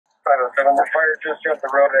507, we're fired just off the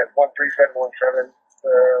road at 13717.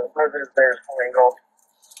 The resident there is pulling gold.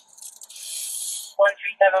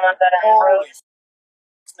 13717 road.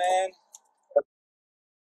 Man.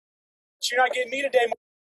 You're not getting me today,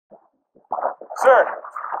 sir.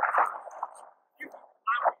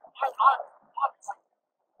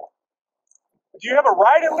 Do you have a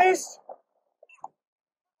ride at least?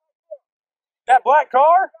 That black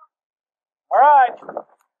car? All right.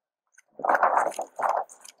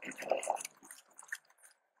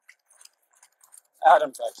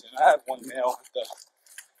 Adam texted. I have one male at the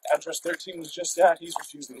address 13 was just at. He's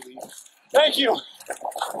refusing to leave. Thank you.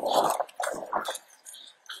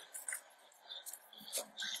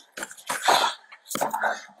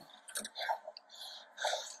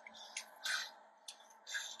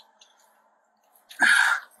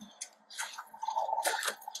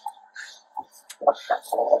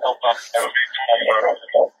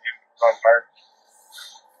 On fire.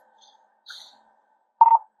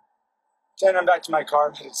 10, I'm back to my car.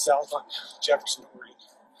 I'm headed south on Jefferson, Oregon.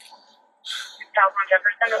 South on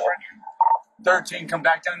Jefferson, Oregon. 13, come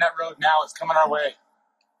back down that road now. It's coming our way.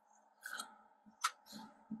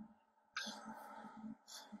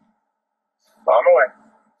 On the way.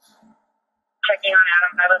 Checking on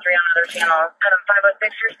Adam 503 on other channel. Adam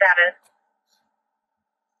 506, your status.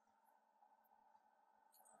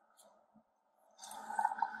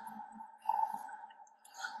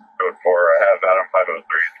 Code 4, I have Adam 503 in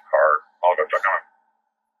the car. I'll go check on him.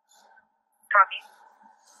 Copy.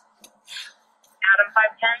 Adam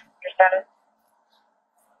 510, your status.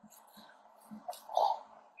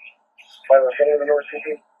 507 in the North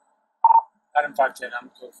City. Adam 510,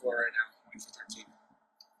 I'm code 4 right now. 13.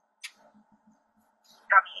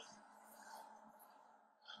 Copy.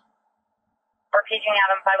 We're paging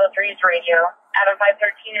Adam 503's radio. Adam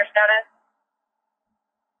 513, your status.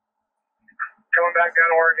 Coming back down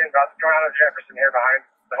to Oregon, about to turn out of Jefferson here behind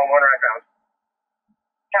the homeowner I found.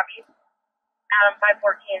 Copy. Adam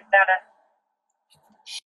 514, status.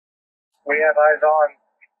 We have eyes on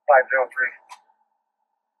 503.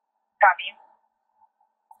 Copy.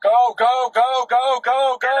 Go, go, go, go,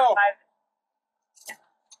 go, go.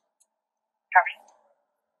 Copy.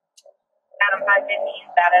 Adam 515,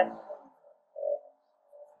 status.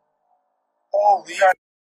 Holy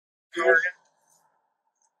Oregon.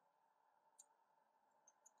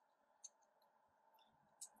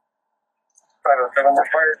 We're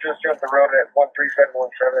fired just off the road at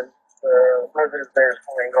 13717. The resident there is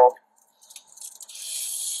pulling gold.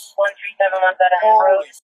 13717 road.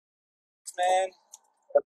 Man.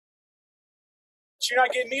 You're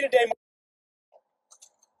not getting me today,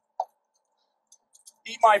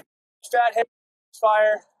 Eat my fat head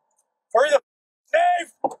fire. Hurry the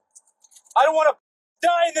Dave! I don't want to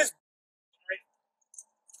die in this.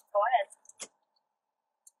 Go ahead.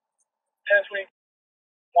 10 week.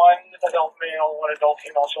 One adult male, one adult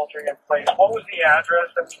female sheltering in place. What was the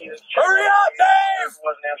address that we needed to check? Hurry up, Dave!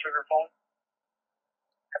 Wasn't answering her phone.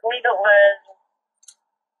 I believe it was.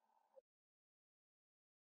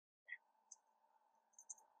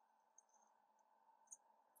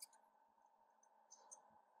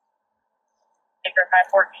 Baker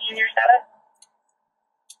 514, your status.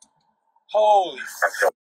 Holy f***.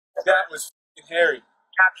 That was f***ing hairy.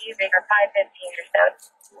 Copy. Baker 515, your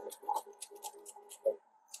status.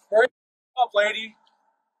 Hurry up, lady.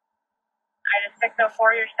 Item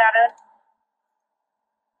 604, your status.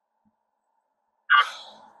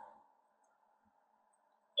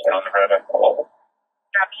 On the red.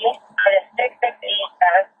 Copy. Item 668,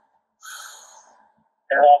 status.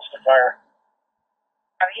 They're lost to fire.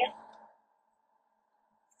 Copy.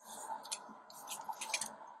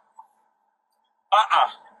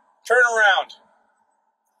 Turn around.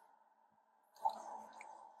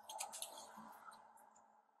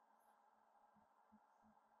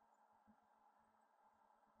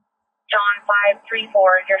 John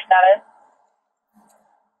 534, your status.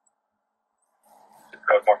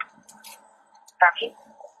 Code 1. Copy.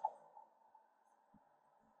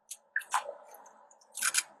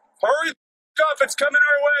 Hurry up, it's coming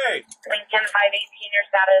our way. Lincoln 518, your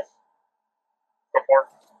status. Code 4.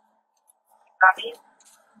 Copy.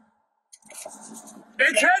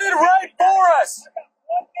 It's headed right for us.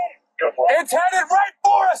 Code 4. It's headed right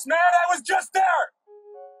for us, man. I was just there.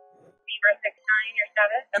 Beaver 69, your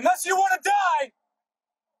status. Unless you want to die,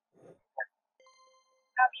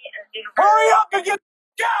 Copy. And Beaver. hurry up and get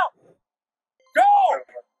out. Go.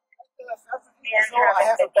 I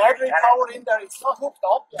have a battery powered in there. It's not hooked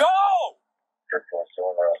up. Go. Code 4, still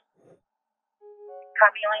on the road.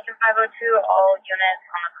 Copy. Lincoln 502, all units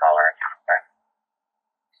on the caller account for.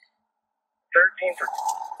 13 for.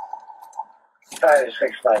 That is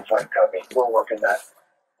 695 copy. We're working that.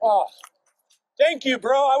 Oh, thank you,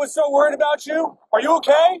 bro. I was so worried about you. Are you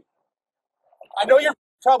okay? I know you're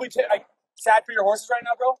probably sad for your horses right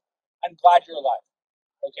now, bro. I'm glad you're alive.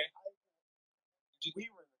 Okay? We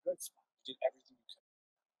were in a good spot. You did everything you could.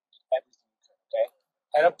 Everything you could, okay?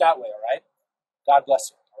 Head up that way, all right? God bless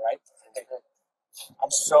you, all right? Okay. I'm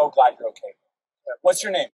so glad you're okay. What's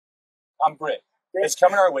your name? I'm Britt. It's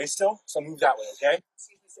coming our way still, so move that way, okay?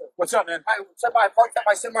 What's up, man? I parked at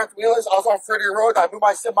my semi at the Wheelers. I was on Freddie Road. I moved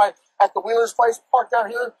my semi at the Wheelers place, parked down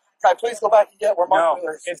here. Can I please go back and get where my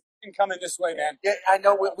Wheelers? It's coming this way, man. Yeah, I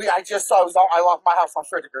know. I just saw I lost my house on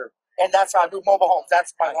Freddie Road. And that's how I do mobile homes.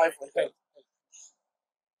 That's my livelihood. Hey.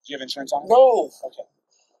 Do you have insurance on it? No. Okay.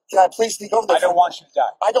 Can I please sneak over there? I don't want you to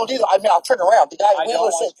die. I don't either. I mean, I'll turn around. The guy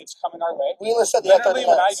Wheeler said it's coming our way. Wheeler said Literally,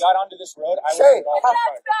 when I got onto this road, I was Say, all My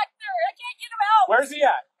dad's back there. I can't get him out. Where's he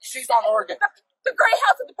at? she's on Oregon. The gray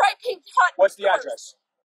house with the bright pink hot. What's the address?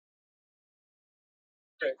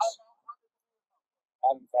 6.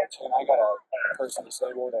 I'm 14. I got a person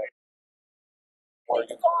disabled at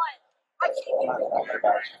Oregon. I can't get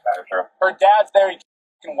him. Her dad's there. He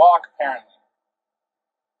can walk, apparently.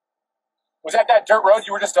 Was that dirt road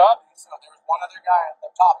you were just up? So there was one other guy at the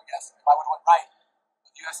top, I guess. If I would have went right,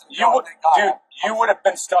 but you guys You would have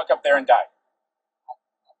been stuck up there and died.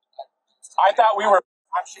 I thought we were.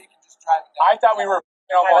 I'm shaking just driving down. I thought we were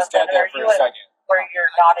almost dead there for a second. Where your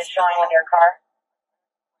dot is showing on your car?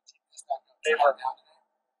 They were.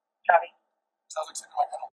 Copy. So I was like, I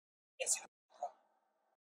can't see the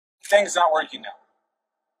Thing's not working now.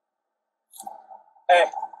 Hey,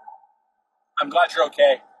 I'm glad you're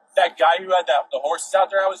okay. That guy who had the horses out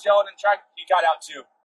there I was yelling and trying, he got out too.